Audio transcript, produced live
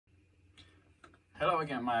Hello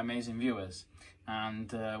again, my amazing viewers,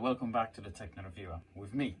 and welcome back to the Techno Reviewer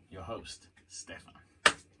with me, your host, Stefan.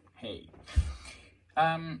 Hey,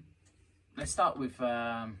 let's start with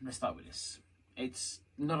this. It's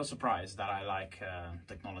not a surprise that I like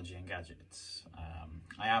technology and gadgets.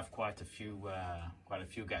 I have quite a few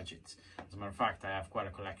gadgets. As a matter of fact, I have quite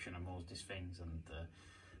a collection of all these things, and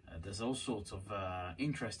there's all sorts of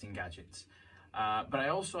interesting gadgets. But I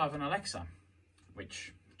also have an Alexa,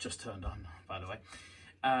 which just turned on, by the way.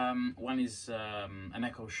 One is an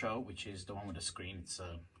Echo Show, which is the one with the screen. It's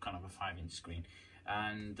a kind of a 5-inch screen,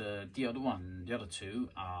 and the other two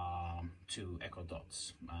are two Echo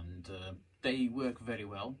Dots, and they work very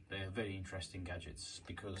well. They're very interesting gadgets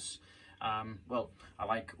because, well, I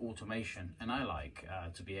like automation, and I like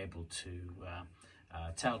to be able to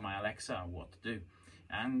tell my Alexa what to do,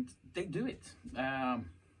 and they do it.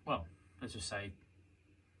 Well, let's just say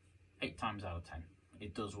 8 times out of 10.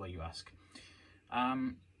 It does what you ask. I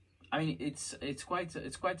mean, it's quite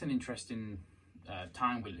an interesting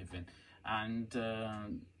time we live in, and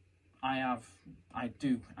I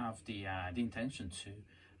do have the intention to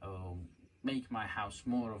make my house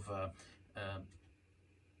more of a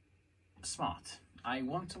smart. I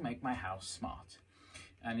want to make my house smart,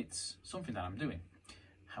 and it's something that I'm doing.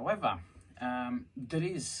 However, there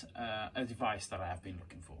is a device that I have been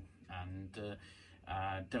looking for, and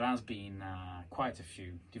there has been quite a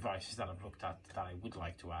few devices that I've looked at that I would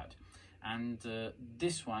like to add, and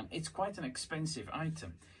this one, it's quite an expensive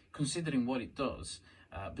item considering what it does,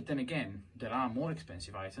 but then again, there are more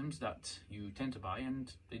expensive items that you tend to buy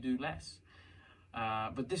and they do less,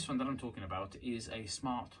 but this one that I'm talking about is a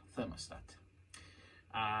smart thermostat,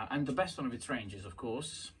 and the best one of its range is, of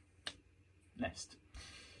course, Nest.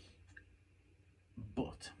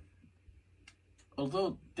 But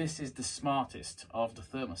although this is the smartest of the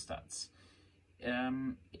thermostats,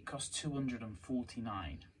 it costs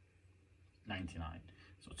 €249.99,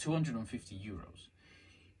 so €250.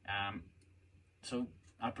 So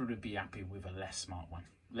I'd probably be happy with a less smart one.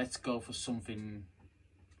 Let's go for something,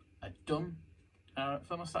 a dumb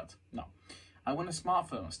thermostat? No, I want a smart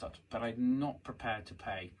thermostat, but I'm not prepared to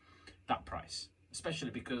pay that price,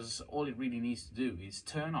 especially because all it really needs to do is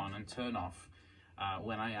turn on and turn off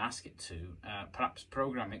when I ask it to, perhaps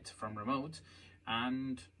program it from remote,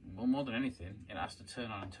 and well, more than anything, it has to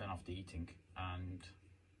turn on and turn off the heating, and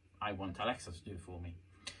I want Alexa to do it for me.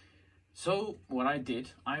 So what I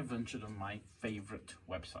did, I ventured on my favorite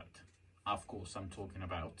website. Of course, I'm talking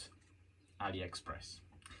about AliExpress,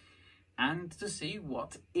 and to see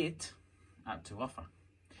what it had to offer.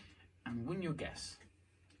 And wouldn't you guess,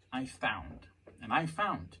 I found an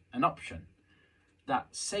option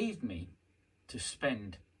that saved me to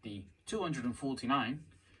spend the $249,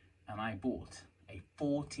 and I bought a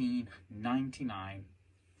 $14.99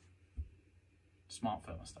 smart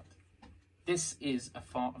thermostat. This is a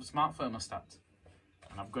smart thermostat,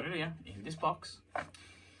 and I've got it here in this box.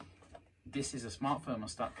 This is a smart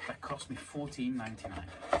thermostat that cost me $14.99.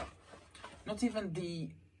 Not even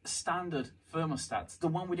the standard thermostats, the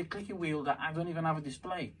one with the clicky wheel that I don't even have a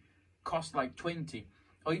display, cost like 20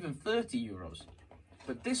 or even 30 euros.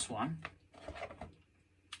 But this one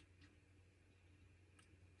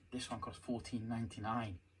costs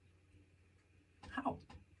 $14.99. How?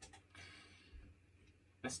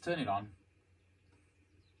 Let's turn it on.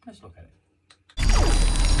 Let's look at it.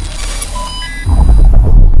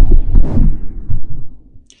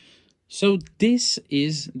 So this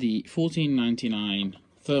is the $14.99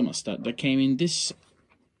 thermostat that came in this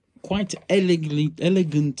quite elegantly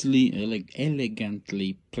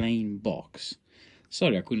plain box.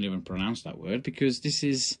 Sorry, I couldn't even pronounce that word, because this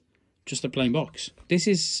is just a plain box. This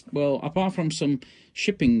is, well, apart from some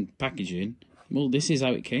shipping packaging, well, this is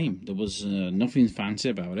how it came. There was nothing fancy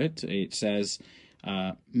about it. It says,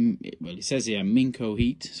 it says here Minco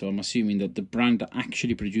Heat, so I'm assuming that the brand that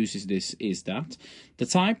actually produces this is that. The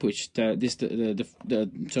type, which the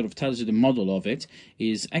sort of tells you the model of it,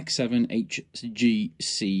 is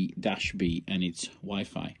X7HGC-B, and it's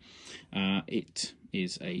Wi-Fi. It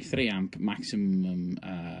is a 3 amp maximum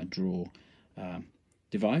draw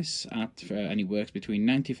device and it works between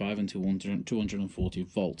 95 and 240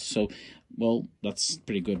 volts. So, well, that's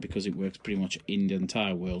pretty good because it works pretty much in the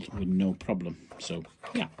entire world with no problem. So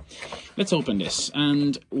yeah, let's open this,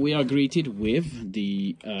 and we are greeted with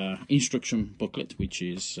the instruction booklet, which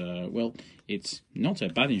is well, it's not a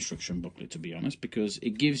bad instruction booklet, to be honest, because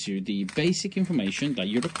it gives you the basic information that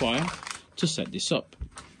you require to set this up.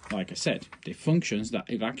 Like I said, the functions that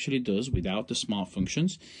it actually does without the smart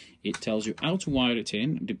functions. It tells you how to wire it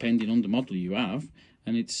in, depending on the model you have,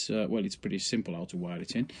 and it's well, it's pretty simple how to wire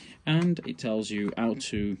it in, and it tells you how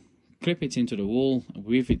to clip it into the wall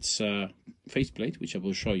with its faceplate, which I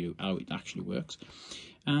will show you how it actually works,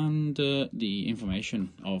 and the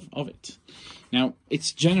information of it. Now,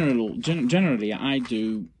 it's generally I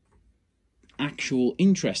do actual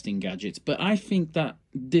interesting gadgets, but I think that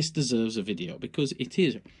this deserves a video because it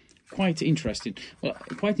is quite interesting. Well,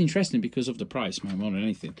 quite interesting because of the price, more than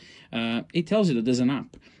anything. It tells you that there's an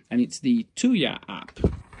app, and it's the Tuya app.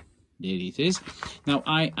 There it is. Now,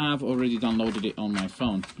 I have already downloaded it on my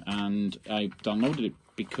phone, and I downloaded it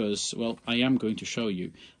because, well, I am going to show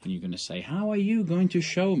you, and you're going to say, how are you going to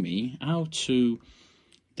show me how to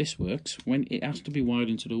this works when it has to be wired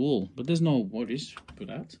into the wall? But there's no worries for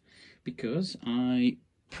that, because I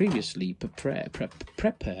previously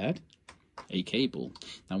prepared a cable.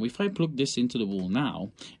 Now, if I plug this into the wall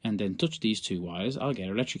now and then touch these two wires, I'll get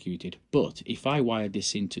electrocuted. But if I wire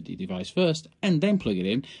this into the device first and then plug it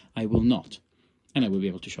in, I will not. And I will be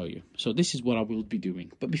able to show you. So this is what I will be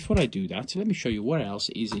doing. But before I do that, let me show you what else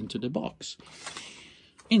is into the box.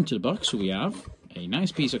 Into the box we have a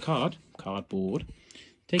nice piece of cardboard.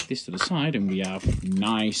 Take this to the side and we have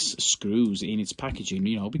nice screws in its packaging,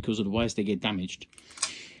 you know, because otherwise they get damaged.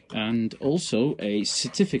 And also a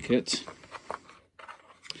certificate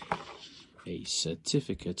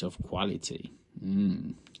of quality.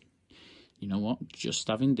 You know what? Just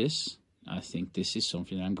having this, I think this is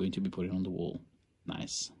something I'm going to be putting on the wall.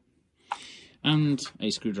 Nice. And a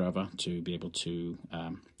screwdriver to be able to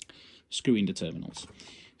screw in the terminals.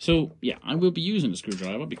 So, yeah, I will be using the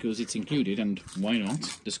screwdriver because it's included, and why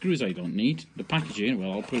not? The screws I don't need. The packaging,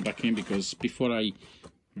 well, I'll put it back in because before I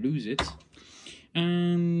lose it.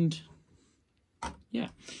 And, yeah.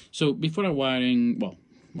 So, before I wiring,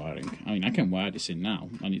 I mean, I can wire this in now,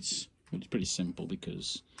 and it's pretty simple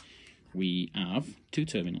because we have two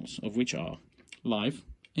terminals, of which are live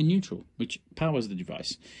and neutral, which powers the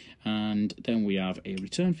device. And then we have a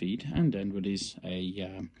return feed, and then what is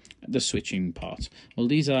the switching part. Well,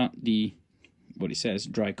 these are the, what it says,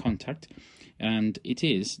 dry contact, and it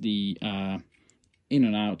is the in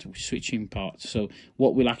and out switching part. So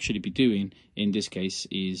what we'll actually be doing in this case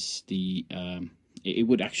is the it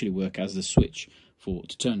would actually work as the switch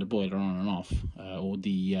to turn the boiler on and off, or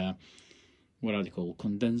the what are they called,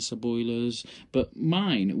 condenser boilers. But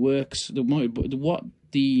mine works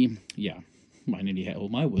I nearly hit all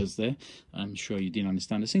my words there. I'm sure you didn't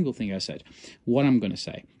understand a single thing I said. What I'm going to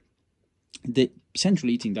say, the central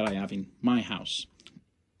heating that I have in my house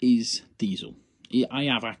is diesel. I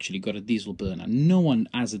have actually got a diesel burner. No one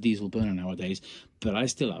has a diesel burner nowadays, but I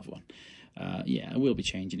still have one. I will be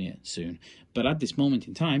changing it soon. But at this moment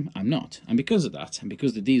in time, I'm not. And because of that, and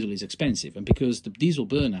because the diesel is expensive, and because the diesel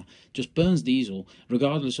burner just burns diesel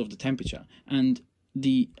regardless of the temperature, and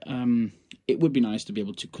the it would be nice to be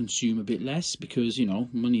able to consume a bit less because, you know,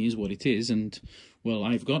 money is what it is, and, well,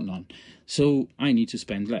 I've got none. So I need to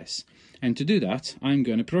spend less. And to do that, I'm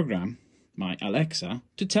going to program my Alexa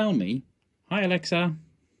to tell me, hi, Alexa.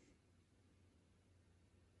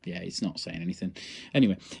 Yeah, it's not saying anything.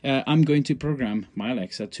 Anyway, I'm going to program my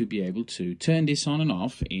Alexa to be able to turn this on and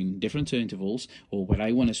off in different intervals, or when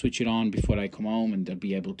I want to switch it on before I come home and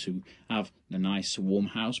be able to have a nice warm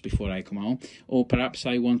house before I come home, or perhaps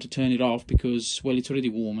I want to turn it off because, well, it's already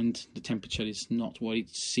warm and the temperature is not what it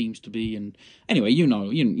seems to be. And anyway, you know,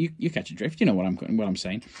 you catch a drift. You know what I'm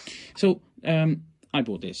saying. So I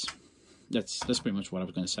bought this. That's pretty much what I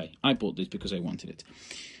was going to say. I bought this because I wanted it,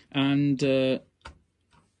 and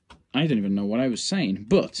I don't even know what I was saying,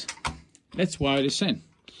 but let's wire this in.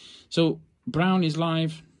 So brown is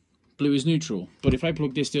live, blue is neutral. But if I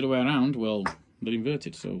plug this the other way around, well, they're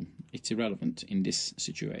inverted, so it's irrelevant in this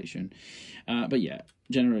situation. But yeah,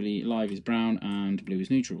 generally live is brown and blue is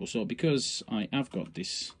neutral. So because I have got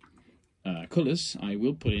this colours, I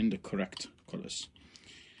will put in the correct colours.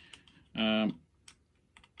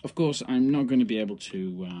 Of course, I'm not going to be able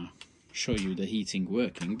to show you the heating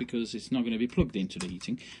working because it's not going to be plugged into the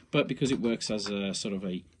heating, but because it works as a sort of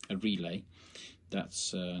a relay,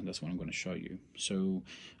 that's what I'm going to show you. So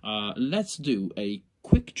let's do a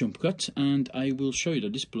quick jump cut, and I will show you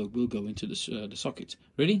that this plug will go into the socket.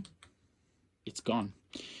 Ready? It's gone.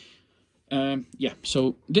 Yeah,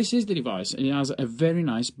 so this is the device, and it has a very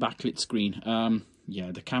nice backlit screen.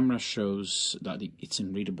 Yeah, the camera shows that it's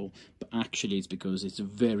unreadable, but actually it's because it's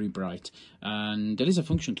very bright. And there is a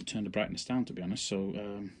function to turn the brightness down, to be honest, so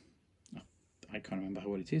I can't remember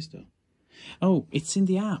what it is, though. Oh, it's in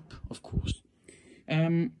the app, of course.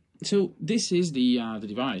 So this is the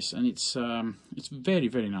device, and it's very,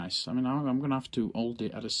 very nice. I mean, I'm going to have to hold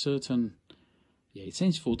it at a certain... Yeah, it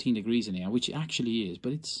says 14 degrees in here, which it actually is,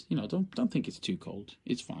 but it's, you know, don't think it's too cold.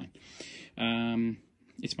 It's fine.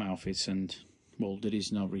 It's my office, and... well, there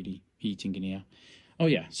is no really heating in here. Oh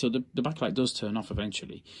yeah, so the backlight does turn off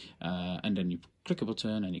eventually, and then you click a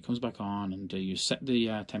button and it comes back on, and you set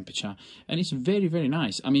the temperature, and it's very, very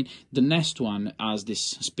nice. I mean, the Nest one has this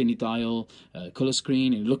spinny dial, color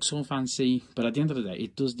screen, it looks so fancy, but at the end of the day,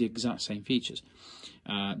 it does the exact same features.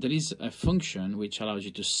 There is a function which allows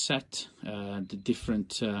you to set the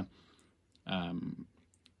different,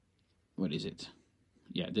 what is it?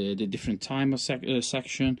 Yeah, the different timer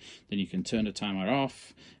section. Then you can turn the timer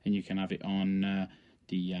off, and you can have it on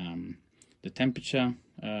the temperature,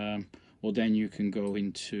 or then you can go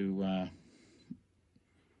into,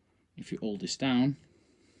 if you hold this down,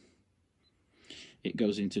 it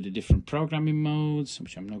goes into the different programming modes,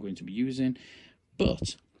 which I'm not going to be using,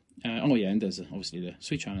 but oh yeah, and there's obviously the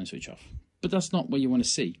switch on and switch off, but that's not what you want to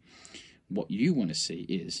see. What you want to see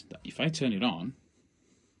is that if I turn it on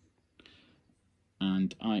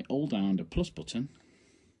and I hold down the plus button,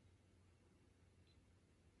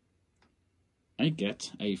 I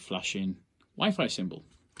get a flashing Wi-Fi symbol.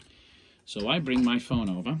 So I bring my phone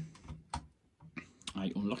over,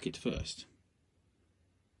 I unlock it first,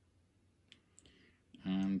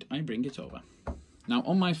 and I bring it over. Now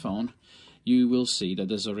on my phone, you will see that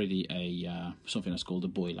there's already a something that's called a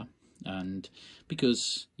boiler, and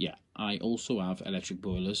because yeah, I also have electric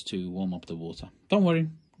boilers to warm up the water. Don't worry,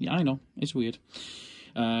 yeah, I know it's weird.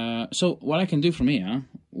 So what I can do from here,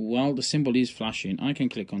 while the symbol is flashing, I can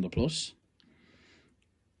click on the plus,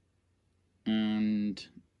 and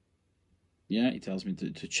yeah, it tells me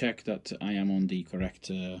to check that I am on the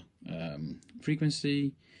correct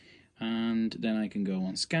frequency, and then I can go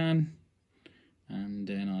on scan, and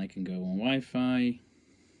then I can go on Wi-Fi,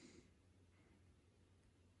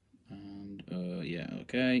 and yeah,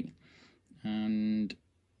 okay, and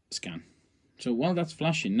scan. So while that's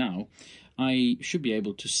flashing now, I should be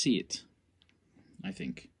able to see it, I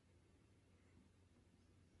think.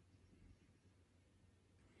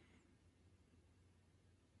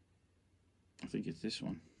 I think it's this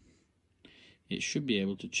one. It should be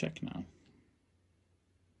able to check now.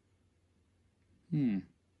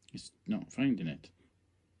 It's not finding it.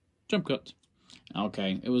 Jump cut.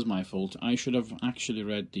 Okay, it was my fault. I should have actually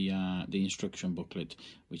read the instruction booklet,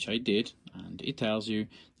 which I did, and it tells you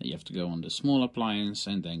that you have to go on the small appliance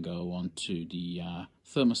and then go on to the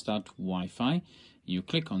thermostat Wi-Fi. You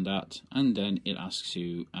click on that, and then it asks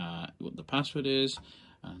you what the password is.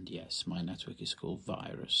 And yes, my network is called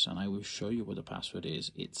virus, and I will show you what the password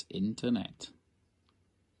is. It's internet.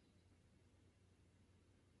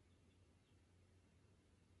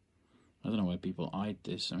 I don't know why people hide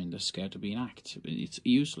this. I mean, they're scared to be hacked. It's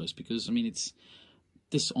useless because, I mean, it's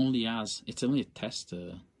only a test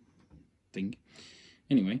thing.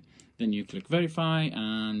 Anyway, then you click verify,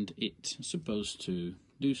 and it's supposed to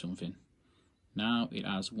do something. Now it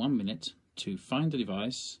has 1 minute to find the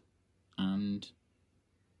device and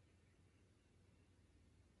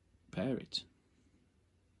pair it.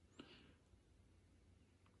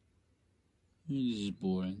 This is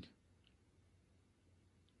boring.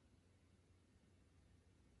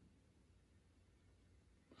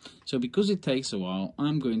 So because it takes a while,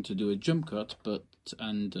 I'm going to do a jump cut,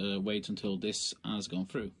 and wait until this has gone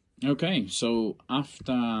through. Okay, so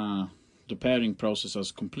after the pairing process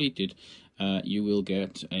has completed, you will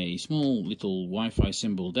get a small little Wi-Fi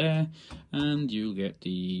symbol there, and you'll get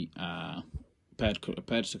the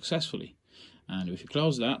paired successfully. And if you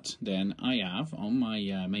close that, then I have on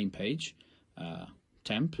my main page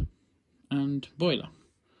temp and boiler.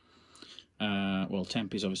 Well,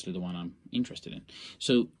 temp is obviously the one I'm interested in.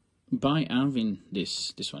 So by having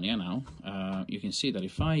this one here now, you can see that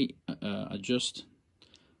if I adjust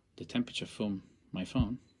the temperature from my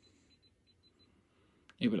phone,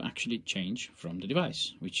 it will actually change from the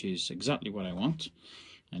device, which is exactly what I want.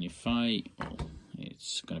 And if well,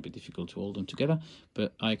 it's going to be difficult to hold them together,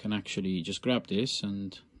 but I can actually just grab this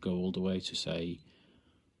and go all the way to, say,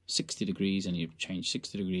 60 degrees, and you change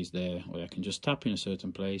 60 degrees there, or I can just tap in a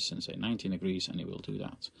certain place and say 19 degrees, and it will do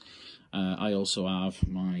that. I also have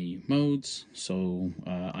my modes, so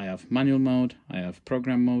I have manual mode, I have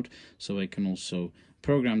program mode, so I can also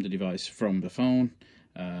program the device from the phone.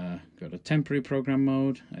 Go to temporary program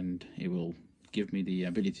mode, and it will give me the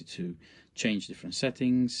ability to change different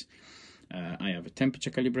settings. I have a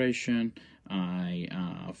temperature calibration, I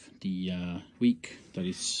have the week that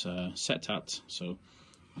is set at, so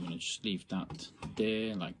I'm going to just leave that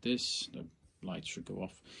there like this. The light should go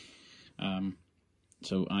off.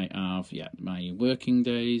 So I have, yeah, my working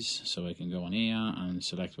days, so I can go on here and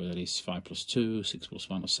select whether it's 5 plus 2, 6 plus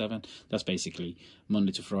 1 or 7. That's basically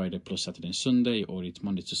Monday to Friday plus Saturday and Sunday, or it's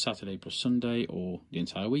Monday to Saturday plus Sunday, or the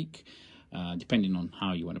entire week, depending on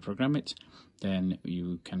how you want to program it. then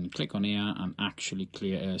you can click on here and actually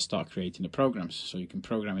start creating the programs. So you can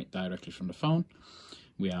program it directly from the phone.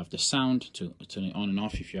 We have the sound to turn it on and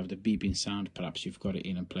off. If you have the beeping sound, perhaps you've got it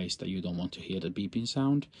in a place that you don't want to hear the beeping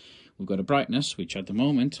sound. We've got a brightness, which at the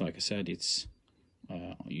moment, like I said, it's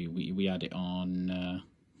we had it on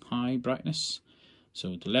high brightness,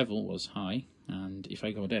 so the level was high. And if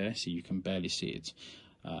I go there, see, you can barely see it,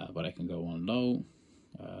 but I can go on low,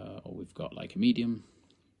 or we've got like a medium,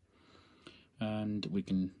 and we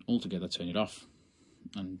can altogether turn it off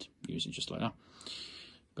and use it just like that.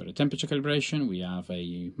 Got a temperature calibration. We have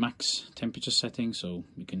a max temperature setting, so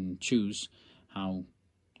you can choose how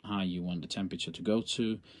high you want the temperature to go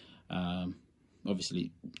to.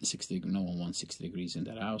 Obviously 60, no one wants 60 degrees in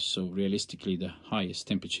their house, so realistically the highest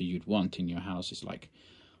temperature you'd want in your house is like,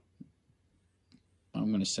 I'm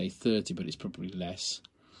going to say 30, but it's probably less.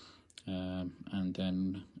 And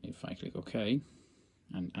then if I click OK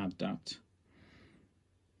and add that,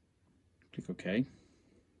 click OK.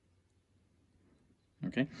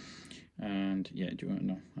 Okay, and yeah, do you want to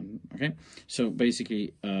know? Okay, so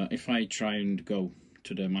basically, if I try and go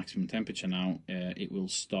to the maximum temperature now, it will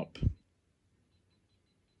stop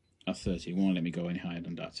at 30. It won't let me go any higher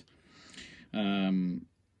than that.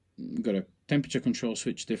 Got a temperature control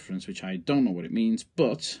switch difference, which I don't know what it means,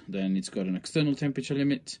 but then it's got an external temperature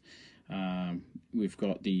limit. We've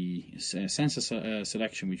got the sensor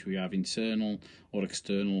selection, which we have internal or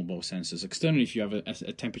external, both sensors. External, if you have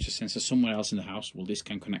a temperature sensor somewhere else in the house, well, this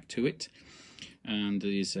can connect to it. And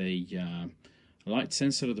there is a light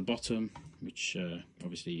sensor at the bottom, which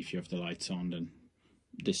obviously if you have the lights on, then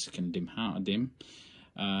this can dim.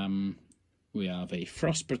 We have a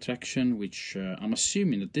frost protection, which I'm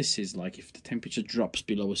assuming that this is like if the temperature drops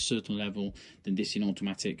below a certain level, then this in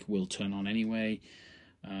automatic will turn on anyway.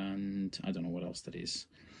 And I don't know what else that is,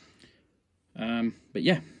 but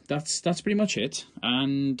yeah, that's pretty much it.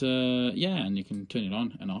 And yeah, and you can turn it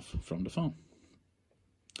on and off from the phone.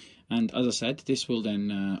 And as I said, this will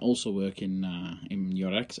then also work in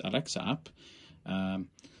your Alexa app.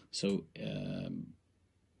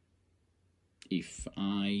 If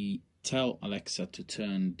I tell Alexa to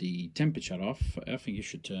turn the temperature off, I think you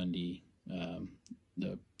should turn the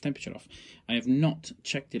temperature off. I have not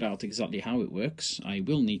checked it out exactly how it works. I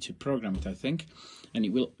will need to program it, I think, and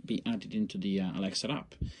it will be added into the Alexa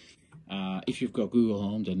app. If you've got Google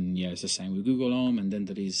Home, then yeah, it's the same with Google Home, and then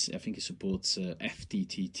there is, I think it supports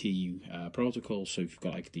FTTT protocol. So if you've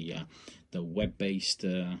got like the web-based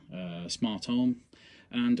smart home,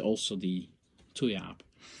 and also the Tuya app.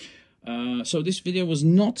 So this video was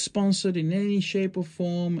not sponsored in any shape or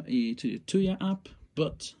form to the Tuya app,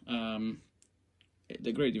 but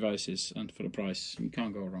they're great devices, and for the price, you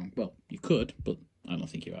can't go wrong. Well, you could, but I don't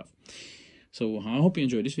think you have. So I hope you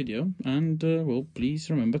enjoyed this video, and well, please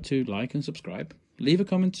remember to like and subscribe. Leave a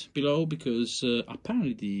comment below, because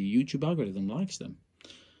apparently the YouTube algorithm likes them.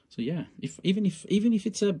 So yeah, even if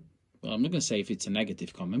it's a, well, I'm not going to say if it's a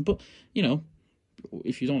negative comment, but you know,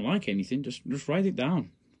 if you don't like anything, just write it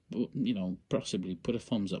down. But, you know, possibly put a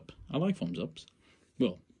thumbs up. I like thumbs ups.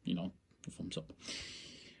 Well, you know, a thumbs up.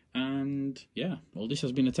 And yeah, well, this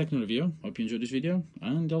has been a Techno review. Hope you enjoyed this video,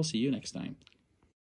 and I'll see you next time.